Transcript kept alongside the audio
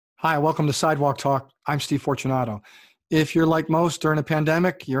Hi, welcome to Sidewalk Talk. I'm Steve Fortunato. If you're like most during a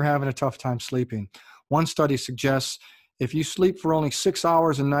pandemic, you're having a tough time sleeping. One study suggests if you sleep for only 6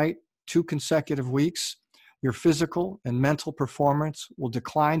 hours a night, 2 consecutive weeks, your physical and mental performance will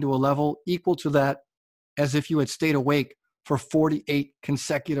decline to a level equal to that as if you had stayed awake for 48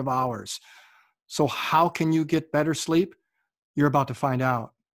 consecutive hours. So, how can you get better sleep? You're about to find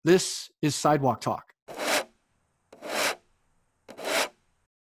out. This is Sidewalk Talk.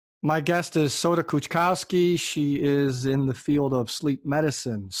 My guest is Soda Kuchkowski. She is in the field of sleep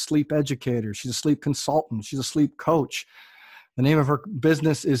medicine, sleep educator. She's a sleep consultant. She's a sleep coach. The name of her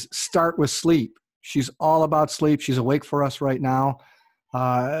business is Start with Sleep. She's all about sleep. She's awake for us right now.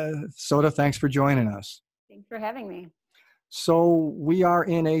 Soda, thanks for joining us. Thanks for having me. So we are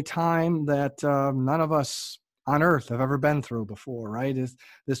in a time that none of us on earth have ever been through before, right?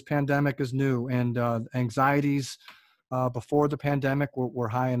 This pandemic is new, and anxieties before the pandemic were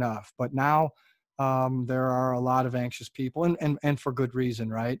high enough. But now there are a lot of anxious people, and for good reason,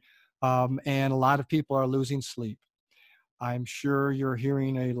 right? And a lot of people are losing sleep. I'm sure you're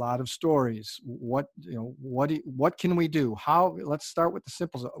hearing a lot of stories. What can we do? Let's start with the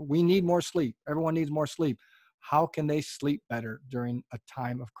simple. We need more sleep. Everyone needs more sleep. How can they sleep better during a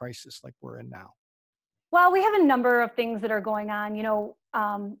time of crisis like we're in now? Well, we have a number of things that are going on.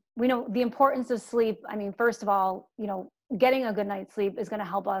 We know the importance of sleep. I mean, first of all, getting a good night's sleep is going to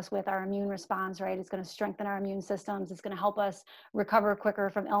help us with our immune response, right? It's going to strengthen our immune systems. It's going to help us recover quicker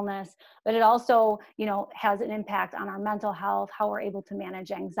from illness. But it also, has an impact on our mental health, how we're able to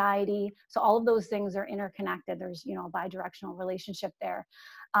manage anxiety. So all of those things are interconnected. There's, a bi-directional relationship there.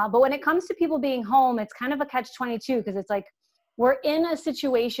 But when it comes to people being home, it's kind of a catch-22 because it's like we're in a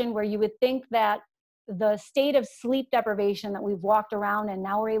situation where you would think that the state of sleep deprivation that we've walked around and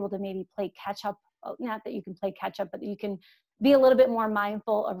now we're able to maybe play catch up. Not that you can play catch up, but that you can be a little bit more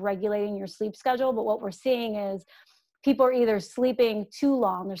mindful of regulating your sleep schedule. But what we're seeing is people are either sleeping too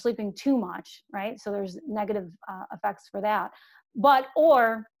long, they're sleeping too much, right? So there's negative effects for that.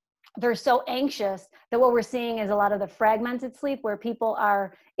 Or they're so anxious that what we're seeing is a lot of the fragmented sleep where people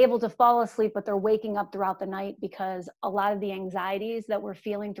are able to fall asleep, but they're waking up throughout the night because a lot of the anxieties that we're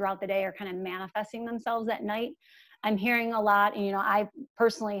feeling throughout the day are kind of manifesting themselves at night. I'm hearing a lot, and, I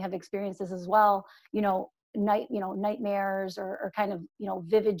personally have experienced this as well, nightmares or kind of,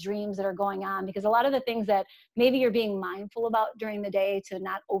 vivid dreams that are going on because a lot of the things that maybe you're being mindful about during the day to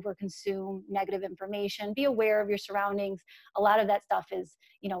not overconsume negative information, be aware of your surroundings. A lot of that stuff is,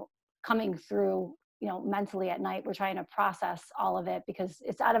 coming through, mentally at night. We're trying to process all of it because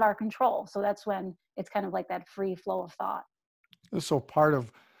it's out of our control. So that's when it's kind of like that free flow of thought. So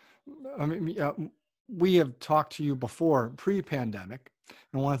we have talked to you before pre-pandemic,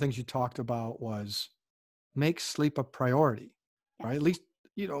 and one of the things you talked about was make sleep a priority, right? At least,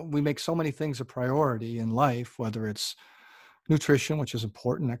 we make so many things a priority in life, whether it's nutrition, which is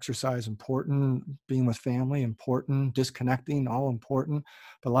important, exercise important, being with family important, disconnecting, all important.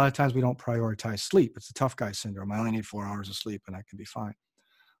 But a lot of times we don't prioritize sleep. It's the tough guy syndrome. I only need 4 hours of sleep and I can be fine.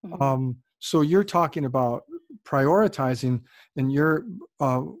 Mm-hmm. So you're talking about prioritizing, and you're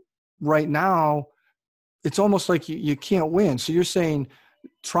right now, it's almost like you can't win. So you're saying,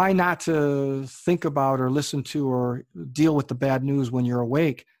 try not to think about or listen to or deal with the bad news when you're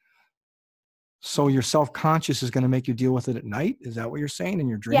awake. So your self-conscious is going to make you deal with it at night? Is that what you're saying in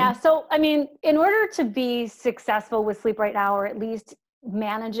your dream? Yeah. So, I mean, in order to be successful with sleep right now, or at least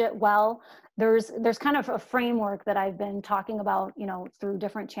manage it well, there's kind of a framework that I've been talking about, through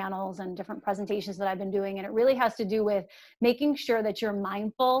different channels and different presentations that I've been doing. And it really has to do with making sure that you're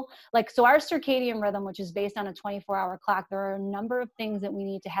mindful. So our circadian rhythm, which is based on a 24-hour clock, there are a number of things that we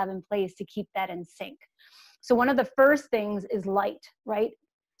need to have in place to keep that in sync. So one of the first things is light, right?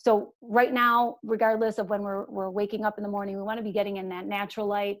 So right now, regardless of when we're waking up in the morning, we want to be getting in that natural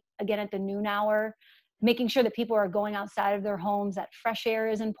light again at the noon hour, making sure that people are going outside of their homes, that fresh air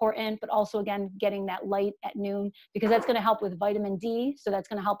is important, but also again, getting that light at noon because that's going to help with vitamin D. So that's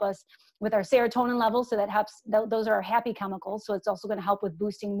going to help us with our serotonin levels. So that helps, those are our happy chemicals. So it's also going to help with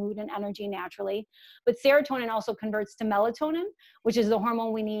boosting mood and energy naturally. But serotonin also converts to melatonin, which is the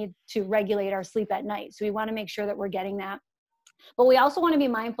hormone we need to regulate our sleep at night. So we want to make sure that we're getting that. But we also want to be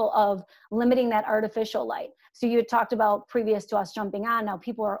mindful of limiting that artificial light. So you had talked about previous to us jumping on, now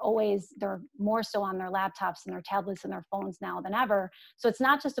people are they're more so on their laptops and their tablets and their phones now than ever. So it's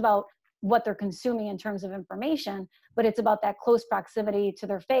not just about what they're consuming in terms of information, but it's about that close proximity to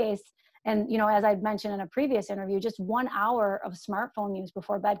their face. And, as I'd mentioned in a previous interview, just 1 hour of smartphone use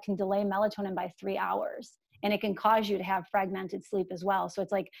before bed can delay melatonin by 3 hours. and it can cause you to have fragmented sleep as well. So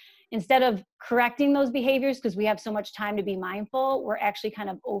it's like, instead of correcting those behaviors, because we have so much time to be mindful, we're actually kind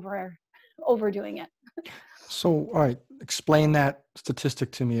of overdoing it. So, all right, explain that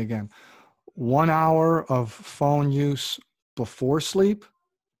statistic to me again. 1 hour of phone use before sleep. Yep.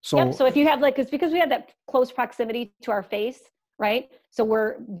 So, So if you have it's because we have that close proximity to our face, right? So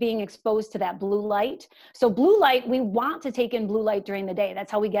we're being exposed to that blue light. So blue light, we want to take in blue light during the day.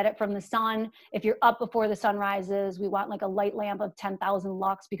 That's how we get it from the sun. If you're up before the sun rises, we want like a light lamp of 10,000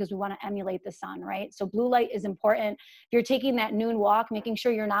 lux because we want to emulate the sun, right? So blue light is important. If you're taking that noon walk, making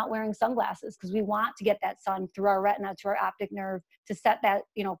sure you're not wearing sunglasses, because we want to get that sun through our retina to our optic nerve to set that,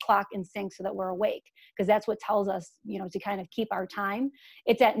 clock in sync so that we're awake, because that's what tells us, to kind of keep our time.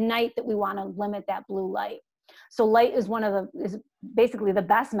 It's at night that we want to limit that blue light. So light is is basically the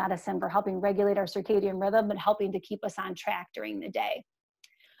best medicine for helping regulate our circadian rhythm and helping to keep us on track during the day.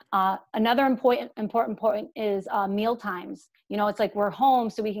 Another important point is meal times. It's like we're home,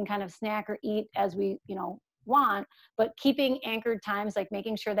 so we can kind of snack or eat as we, want, but keeping anchored times, like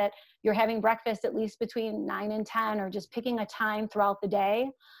making sure that you're having breakfast at least between 9 and 10, or just picking a time throughout the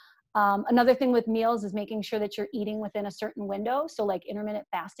day. Another thing with meals is making sure that you're eating within a certain window. So like intermittent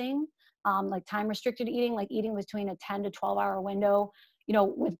fasting, like time restricted eating, like eating between a 10 to 12 hour window.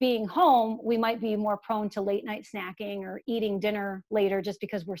 With being home, we might be more prone to late night snacking or eating dinner later just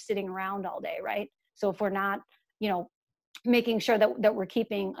because we're sitting around all day, right? So if we're not, making sure that we're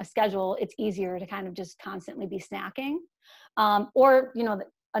keeping a schedule, it's easier to kind of just constantly be snacking. Or,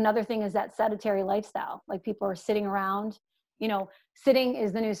 another thing is that sedentary lifestyle, like people are sitting around. Sitting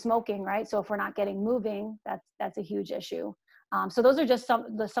is the new smoking, right? So if we're not getting moving, that's a huge issue. So those are just some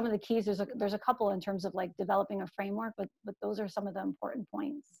of the keys. There's a couple in terms of like developing a framework, but those are some of the important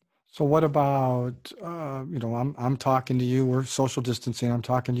points. so what about, I'm talking to you, we're social distancing, I'm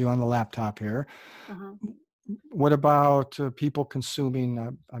talking to you on the laptop here. Uh-huh. What about people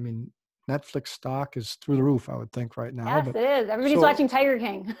consuming, Netflix stock is through the roof, I would think right now. Yes, But it is. Everybody's watching Tiger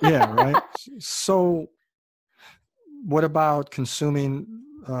King. Yeah, right. So what about consuming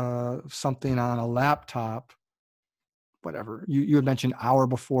something on a laptop? Whatever you had mentioned, hour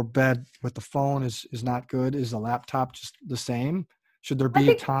before bed with the phone is not good. Is the laptop just the same? Should there be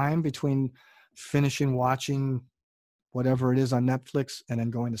a time between finishing watching whatever it is on Netflix and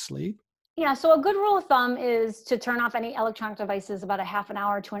then going to sleep? Yeah, so a good rule of thumb is to turn off any electronic devices about a half an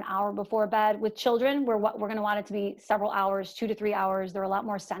hour to an hour before bed. With children, we're going to want it to be several hours, 2 to 3 hours. They're a lot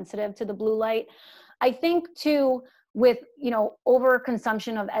more sensitive to the blue light. I think too, with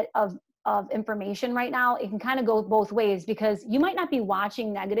overconsumption of information right now, it can kind of go both ways, because you might not be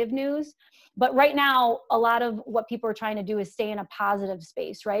watching negative news, but right now a lot of what people are trying to do is stay in a positive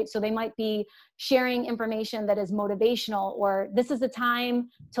space, right? So they might be sharing information that is motivational, or this is the time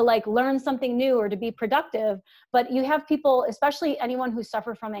to like learn something new or to be productive. But you have people, especially anyone who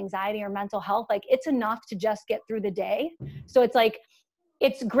suffers from anxiety or mental health, like it's enough to just get through the day. So it's like,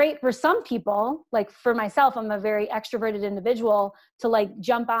 it's great for some people. Like for myself, I'm a very extroverted individual, to like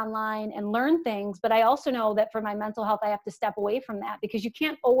jump online and learn things. But I also know that for my mental health, I have to step away from that, because you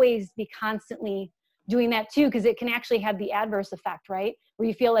can't always be constantly doing that too, because it can actually have the adverse effect, right? Where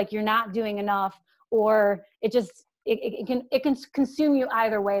you feel like you're not doing enough, or it can consume you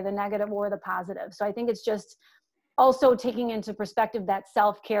either way, the negative or the positive. So I think it's just also taking into perspective that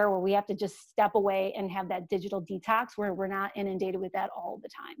self-care, where we have to just step away and have that digital detox where we're not inundated with that all the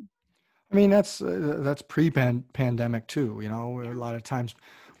time. That's pre-pandemic too. A lot of times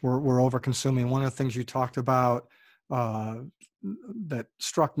we're over consuming. One of the things you talked about that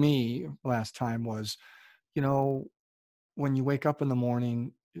struck me last time was, when you wake up in the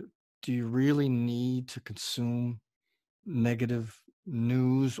morning, do you really need to consume negative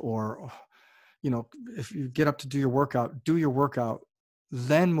news? Or if you get up to do your workout,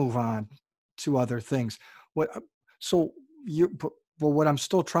 then move on to other things. What I'm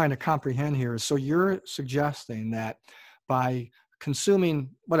still trying to comprehend here is, so you're suggesting that by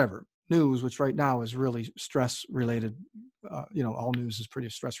consuming whatever news, which right now is really stress related, all news is pretty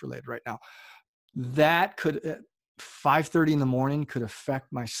stress related right now, that could at 5:30 in the morning could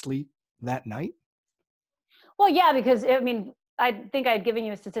affect my sleep that night? Well, yeah, because I think I'd given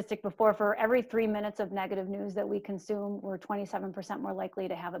you a statistic before. For every 3 minutes of negative news that we consume, we're 27% more likely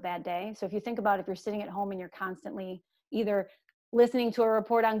to have a bad day. So if you think about, if you're sitting at home and you're constantly either listening to a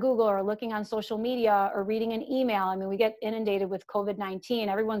report on Google or looking on social media or reading an email, we get inundated with COVID-19.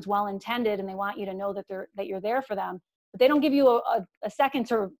 Everyone's well-intended and they want you to know that you're there for them, but they don't give you a second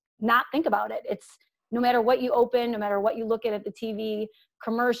to not think about it. It's no matter what you open, no matter what you look at the TV,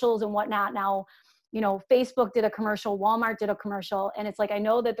 commercials and whatnot. Now, Facebook did a commercial, Walmart did a commercial, and it's like, I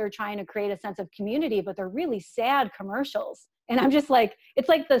know that they're trying to create a sense of community, but they're really sad commercials. And I'm just like, it's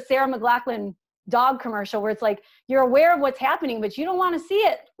like the Sarah McLachlan dog commercial where it's like, you're aware of what's happening, but you don't want to see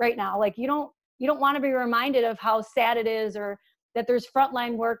it right now. Like you don't want to be reminded of how sad it is, or that there's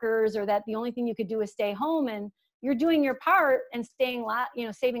frontline workers, or that the only thing you could do is stay home, and you're doing your part and saving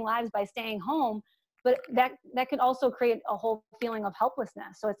lives by staying home. But that could also create a whole feeling of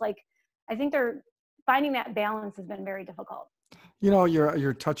helplessness. So it's like, I think finding that balance has been very difficult.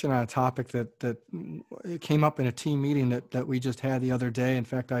 You're touching on a topic that came up in a team meeting that we just had the other day. In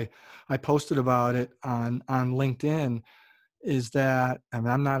fact, I posted about it on LinkedIn. Is that, I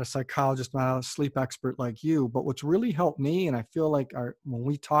mean, I'm not a psychologist, not a sleep expert like you, but what's really helped me, and I feel like when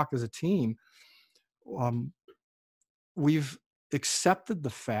we talk as a team, we've accepted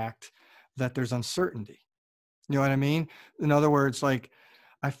the fact that there's uncertainty. You know what I mean? In other words, like,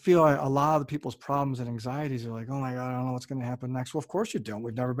 I feel like a lot of the people's problems and anxieties are like, oh my God, I don't know what's going to happen next. Well, of course you don't.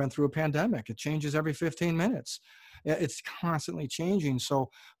 We've never been through a pandemic. It changes every 15 minutes. It's constantly changing.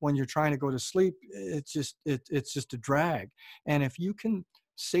 So when you're trying to go to sleep, it's just a drag. And if you can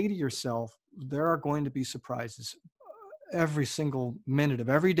say to yourself, there are going to be surprises every single minute of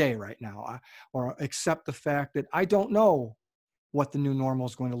every day right now, or accept the fact that I don't know what the new normal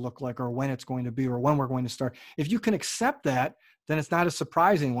is going to look like, or when it's going to be, or when we're going to start. If you can accept that, then it's not as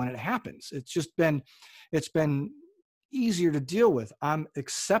surprising when it happens. It's been easier to deal with. I'm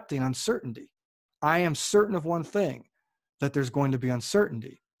accepting uncertainty. I am certain of one thing, that there's going to be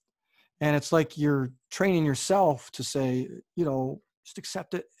uncertainty. And it's like you're training yourself to say, just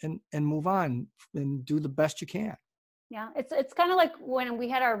accept it and move on and do the best you can. Yeah, it's kind of like when we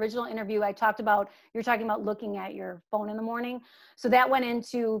had our original interview, you're talking about looking at your phone in the morning. So that went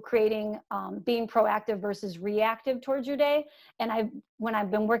into creating, being proactive versus reactive towards your day. And when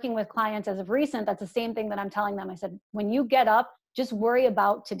I've been working with clients as of recent, that's the same thing that I'm telling them. I said, when you get up, just worry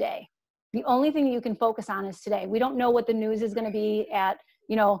about today. The only thing you can focus on is today. We don't know what the news is going to be at,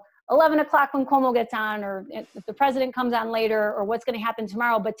 11 o'clock when Cuomo gets on, or if the president comes on later, or what's going to happen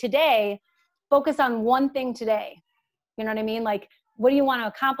tomorrow. But today, focus on one thing today. You know what I mean? Like, what do you want to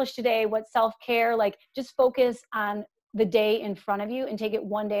accomplish today? What self-care? Like, just focus on the day in front of you and take it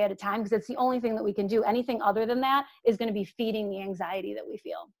one day at a time, because it's the only thing that we can do. Anything other than that is going to be feeding the anxiety that we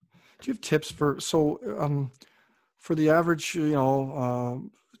feel. Do you have tips for the average,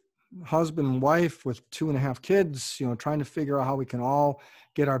 husband and wife with 2.5 kids, trying to figure out how we can all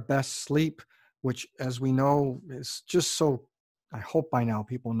get our best sleep, which, as we know, is just so, I hope by now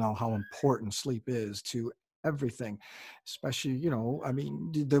people know how important sleep is to everything, especially,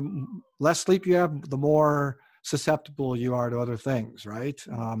 the less sleep you have, the more susceptible you are to other things, right?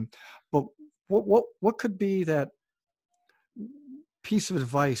 But what could be that piece of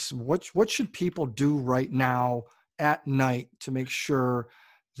advice? What should people do right now at night to make sure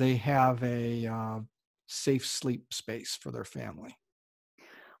they have a safe sleep space for their family?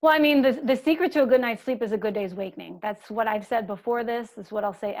 Well, I mean, the secret to a good night's sleep is a good day's awakening. That's what I've said before this. This is what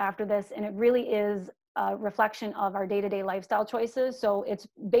I'll say after this. And it really is a reflection of our day-to-day lifestyle choices. So it's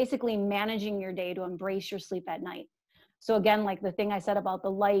basically managing your day to embrace your sleep at night. So again, like the thing I said about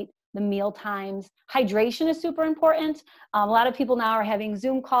the light, the meal times, hydration is super important. A lot of people now are having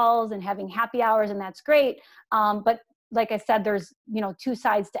Zoom calls and having happy hours, and that's great. But like I said, there's, two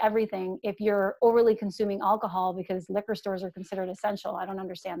sides to everything. If you're overly consuming alcohol, because liquor stores are considered essential, I don't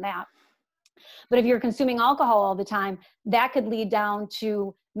understand that. But if you're consuming alcohol all the time, that could lead down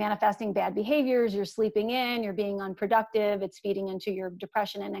to manifesting bad behaviors. You're sleeping in, you're being unproductive. It's feeding into your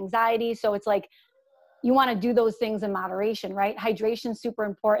depression and anxiety. So it's like, you want to do those things in moderation, right? Hydration is super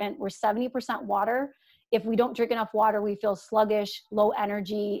important. We're 70% water. If we don't drink enough water, we feel sluggish, low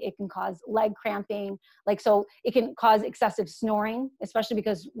energy. It can cause leg cramping. So it can cause excessive snoring, especially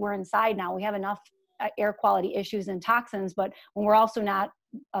because we're inside now. We have enough air quality issues and toxins, but when we're also not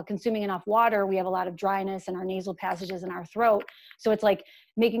consuming enough water, we have a lot of dryness in our nasal passages and our throat. So it's like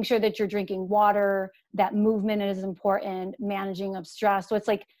making sure that you're drinking water, that movement is important, managing of stress. So it's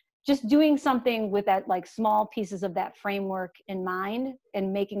like just doing something with that, like small pieces of that framework in mind,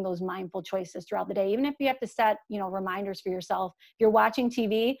 and making those mindful choices throughout the day. Even if you have to set, reminders for yourself. If you're watching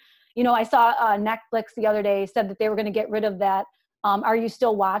TV, I saw Netflix the other day said that they were going to get rid of that. Are you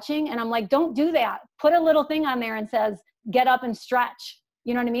still watching? And I'm like, don't do that. Put a little thing on there and says, get up and stretch.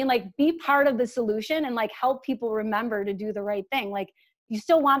 You know what I mean? Like, be part of the solution and like help people remember to do the right thing. Like, you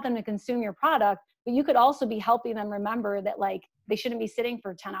still want them to consume your product, but you could also be helping them remember that like they shouldn't be sitting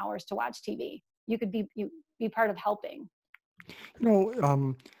for 10 hours to watch TV. You could be part of helping.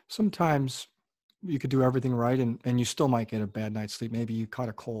 Sometimes you could do everything right, and you still might get a bad night's sleep. Maybe you caught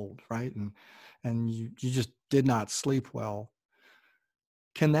a cold, right? And you just did not sleep well.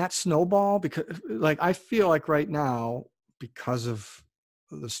 Can that snowball? Because like, I feel like right now, because of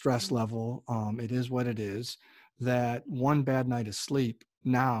the stress level, it is what it is, that one bad night of sleep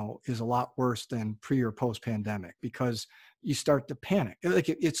now is a lot worse than pre or post pandemic, because you start to panic. Like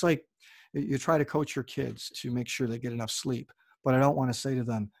it's like you try to coach your kids to make sure they get enough sleep, but I don't want to say to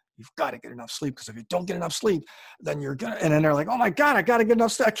them, you've got to get enough sleep, because if you don't get enough sleep, then you're gonna, and then they're like, oh my God, I got to get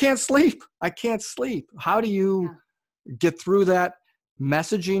enough sleep. I can't sleep. I can't sleep. How do you get through that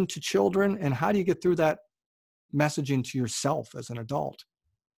messaging to children, and how do you get through that messaging to yourself as an adult?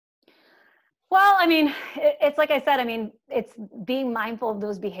 Well, I mean, it's like I said, I mean, it's being mindful of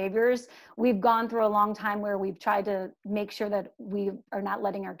those behaviors. We've gone through a long time where we've tried to make sure that we are not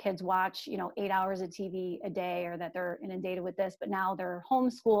letting our kids watch, 8 hours of TV a day, or that they're inundated with this, but now they're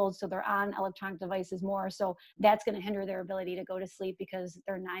homeschooled, so they're on electronic devices more. So that's going to hinder their ability to go to sleep, because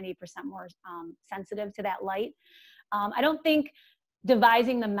they're 90% more sensitive to that light. I don't think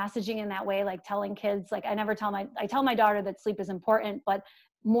devising the messaging in that way, like telling kids, like I tell my daughter that sleep is important, but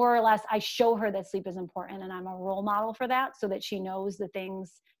more or less I show her that sleep is important, and I'm a role model for that, so that she knows the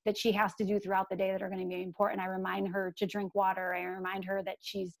things that she has to do throughout the day that are going to be important. I remind her to drink water. I remind her that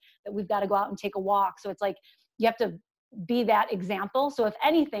we've got to go out and take a walk. So it's like, you have to be that example. So if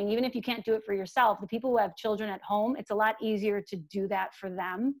anything, even if you can't do it for yourself, the people who have children at home, it's a lot easier to do that for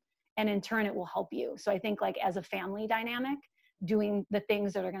them. And in turn, it will help you. So I think, like, as a family dynamic, doing the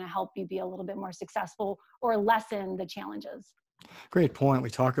things that are going to help you be a little bit more successful or lessen the challenges. Great point. We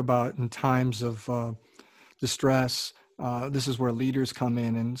talk about in times of distress, this is where leaders come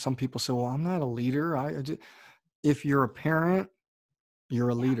in, and some people say, well, I'm not a leader. If you're a parent, you're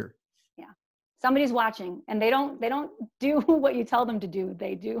a leader. Yeah. Somebody's watching, and they don't do what you tell them to do.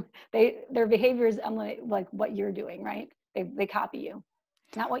 Their behaviors, like what you're doing, right? They copy you.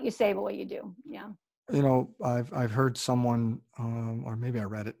 Not what you say, but what you do. Yeah. I've heard someone, or maybe I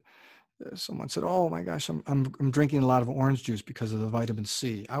read it. Someone said, "Oh my gosh, I'm drinking a lot of orange juice because of the vitamin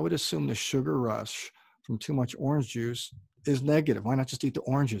C." I would assume the sugar rush from too much orange juice is negative. Why not just eat the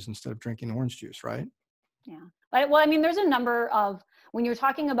oranges instead of drinking orange juice, right? Yeah. Well, I mean, there's a number of, when you're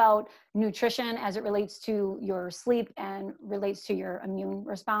talking about nutrition as it relates to your sleep and relates to your immune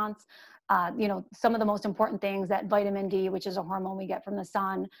response, some of the most important things, that vitamin D, which is a hormone we get from the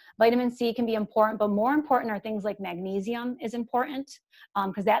sun, vitamin C can be important, but more important are things like magnesium is important,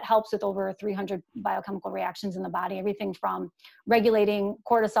 because that helps with over 300 biochemical reactions in the body, everything from regulating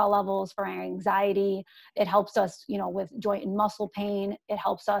cortisol levels for anxiety. It helps us, with joint and muscle pain. It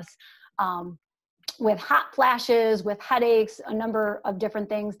helps us, with hot flashes, with headaches, a number of different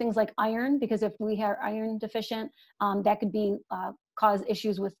things like iron, because if we are iron deficient, that could be cause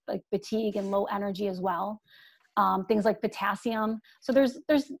issues with like fatigue and low energy as well. Things like potassium. So there's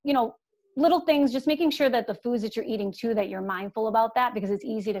little things, just making sure that the foods that you're eating too, that you're mindful about that, because it's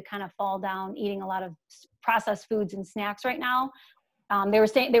easy to kind of fall down eating a lot of processed foods and snacks right now. They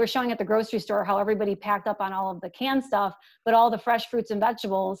were showing at the grocery store how everybody packed up on all of the canned stuff, but all the fresh fruits and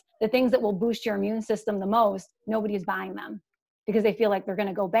vegetables, the things that will boost your immune system the most, nobody is buying them because they feel like they're going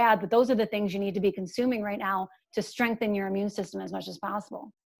to go bad. But those are the things you need to be consuming right now to strengthen your immune system as much as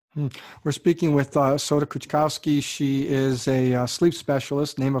possible. We're speaking with Sota Kuchkowski. She is a sleep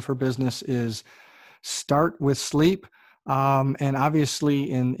specialist. Name of her business is Start with Sleep. And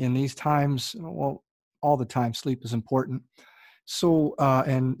obviously in these times, well, all the time, sleep is important. So,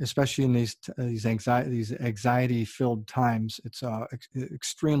 and especially in these anxiety-filled times, it's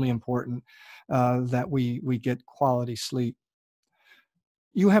extremely important that we get quality sleep.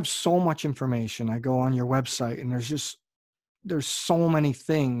 You have so much information. I go on your website, and there's so many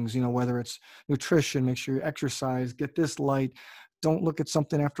things. Whether it's nutrition, make sure you exercise, get this light, don't look at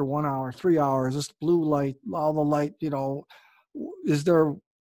something after 1 hour, 3 hours. This blue light, all the light. Is there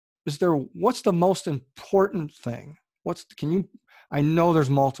what's the most important thing? I know there's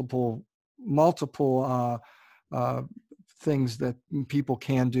multiple things that people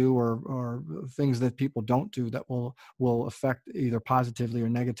can do or things that people don't do that will affect either positively or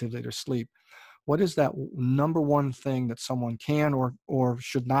negatively their sleep. What is that number one thing that someone can or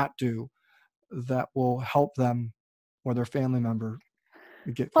should not do that will help them or their family member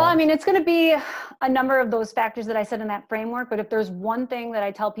get quality? Well, I mean, it's going to be a number of those factors that I said in that framework, but if there's one thing that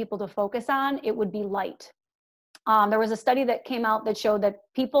I tell people to focus on, it would be light. There was a study that came out that showed that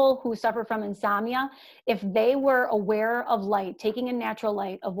people who suffer from insomnia, if they were aware of light, taking in natural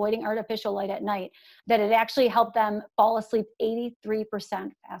light, avoiding artificial light at night, that it actually helped them fall asleep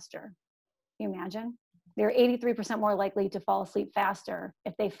 83% faster. Can you imagine? They're 83% more likely to fall asleep faster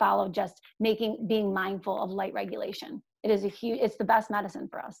if they follow just being mindful of light regulation. It's the best medicine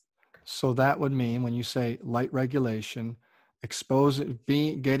for us. So that would mean when you say light regulation,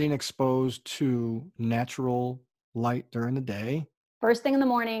 getting exposed to natural light during the day. First thing in the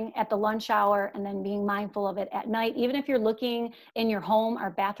morning, at the lunch hour, and then being mindful of it at night. Even if you're looking in your home,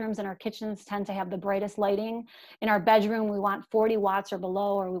 our bathrooms and our kitchens tend to have the brightest lighting. In our bedroom, we want 40 watts or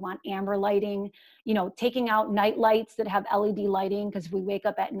below, or we want amber lighting. Taking out night lights that have LED lighting, because if we wake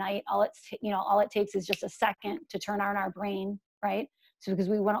up at night, all it takes is just a second to turn on our brain, right? So because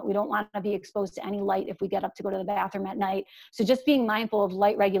we don't want to be exposed to any light if we get up to go to the bathroom at night. So just being mindful of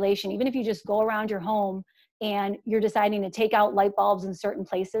light regulation, even if you just go around your home and you're deciding to take out light bulbs in certain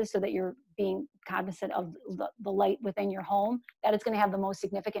places so that you're being cognizant of the light within your home, that is going to have the most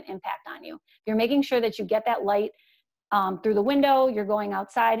significant impact on you. If you're making sure that you get that light through the window, you're going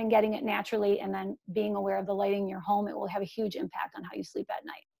outside and getting it naturally, and then being aware of the lighting in your home, it will have a huge impact on how you sleep at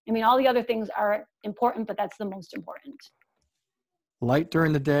night. I mean, all the other things are important, but that's the most important. Light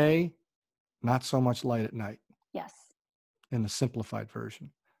during the day, not so much light at night. Yes. In the simplified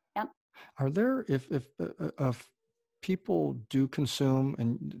version. Yep. Are there, if people do consume,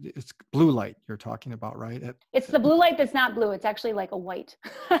 and it's blue light you're talking about, right? It's the blue light that's not blue. It's actually like a white.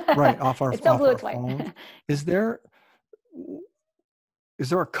 Right, off our it's so blue, it's phone. white. Is there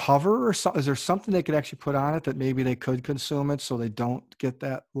a cover, or is there something they could actually put on it that maybe they could consume it so they don't get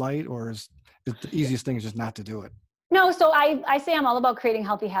that light, or is the easiest thing is just not to do it? No, so I say I'm all about creating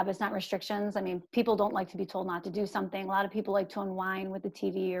healthy habits, not restrictions. I mean, people don't like to be told not to do something. A lot of people like to unwind with the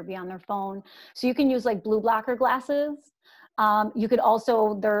TV or be on their phone. So you can use like blue blocker glasses. You could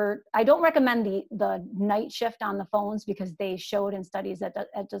also, I don't recommend the night shift on the phones, because they showed in studies that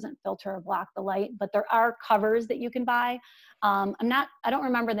it doesn't filter or block the light, but there are covers that you can buy. I don't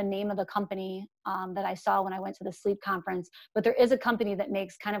remember the name of the company that I saw when I went to the sleep conference, but there is a company that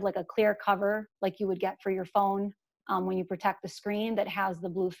makes kind of like a clear cover like you would get for your phone when you protect the screen, that has the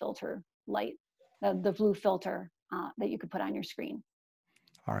blue filter light, the blue filter that you could put on your screen.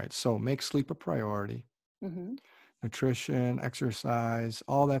 All right, so make sleep a priority. Mm-hmm. Nutrition, exercise,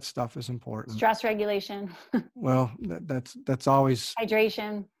 all that stuff is important. Stress regulation. Well, that's always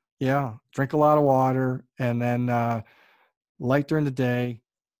hydration. Yeah, drink a lot of water, and then light during the day.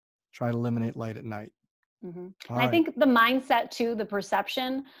 Try to eliminate light at night. Mm-hmm. And I think the mindset too, the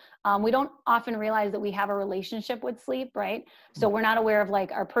perception, we don't often realize that we have a relationship with sleep, right? So we're not aware of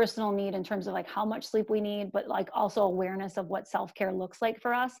like our personal need in terms of like how much sleep we need, but like also awareness of what self-care looks like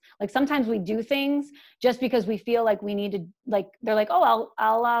for us. Like sometimes we do things just because we feel like we need to, like, they're like, oh,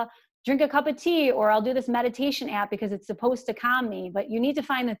 I'll drink a cup of tea, or I'll do this meditation app because it's supposed to calm me. But you need to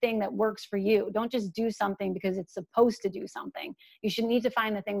find the thing that works for you. Don't just do something because it's supposed to do something. You should need to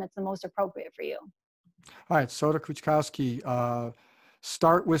find the thing that's the most appropriate for you. All right, Soda Kwiatkowski,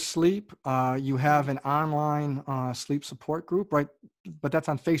 Start with Sleep. You have an online sleep support group, right? But that's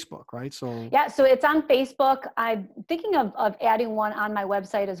on Facebook, right? So yeah, so it's on Facebook. I'm thinking of adding one on my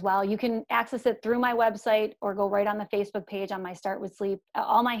website as well. You can access it through my website or go right on the Facebook page on my Start with Sleep.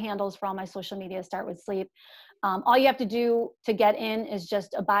 All my handles for all my social media Start with Sleep. All you have to do to get in is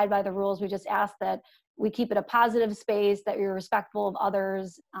just abide by the rules. We just ask that we keep it a positive space, that you're respectful of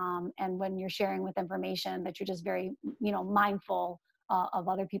others, and when you're sharing with information, that you're just very, mindful of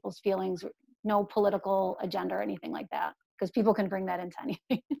other people's feelings. No political agenda or anything like that, because people can bring that into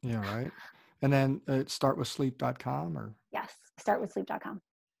anything. Yeah, right. And then startwithsleep.com, or? Yes, startwithsleep.com.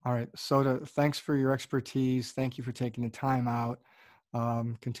 All right, Soda, thanks for your expertise. Thank you for taking the time out.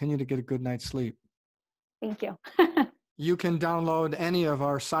 Continue to get a good night's sleep. Thank you. You can download any of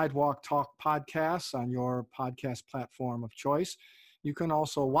our Sidewalk Talk podcasts on your podcast platform of choice. You can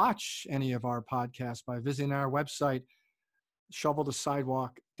also watch any of our podcasts by visiting our website,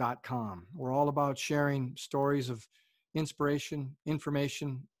 shovelthesidewalk.com. We're all about sharing stories of inspiration,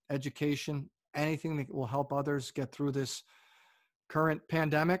 information, education, anything that will help others get through this current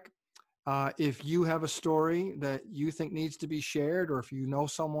pandemic. If you have a story that you think needs to be shared, or if you know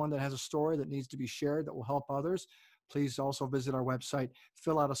someone that has a story that needs to be shared that will help others, please also visit our website,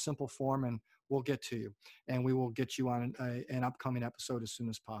 fill out a simple form, and we'll get to you. And we will get you on an upcoming episode as soon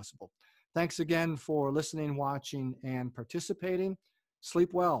as possible. Thanks again for listening, watching, and participating.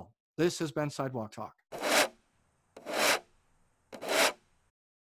 Sleep well. This has been Sidewalk Talk.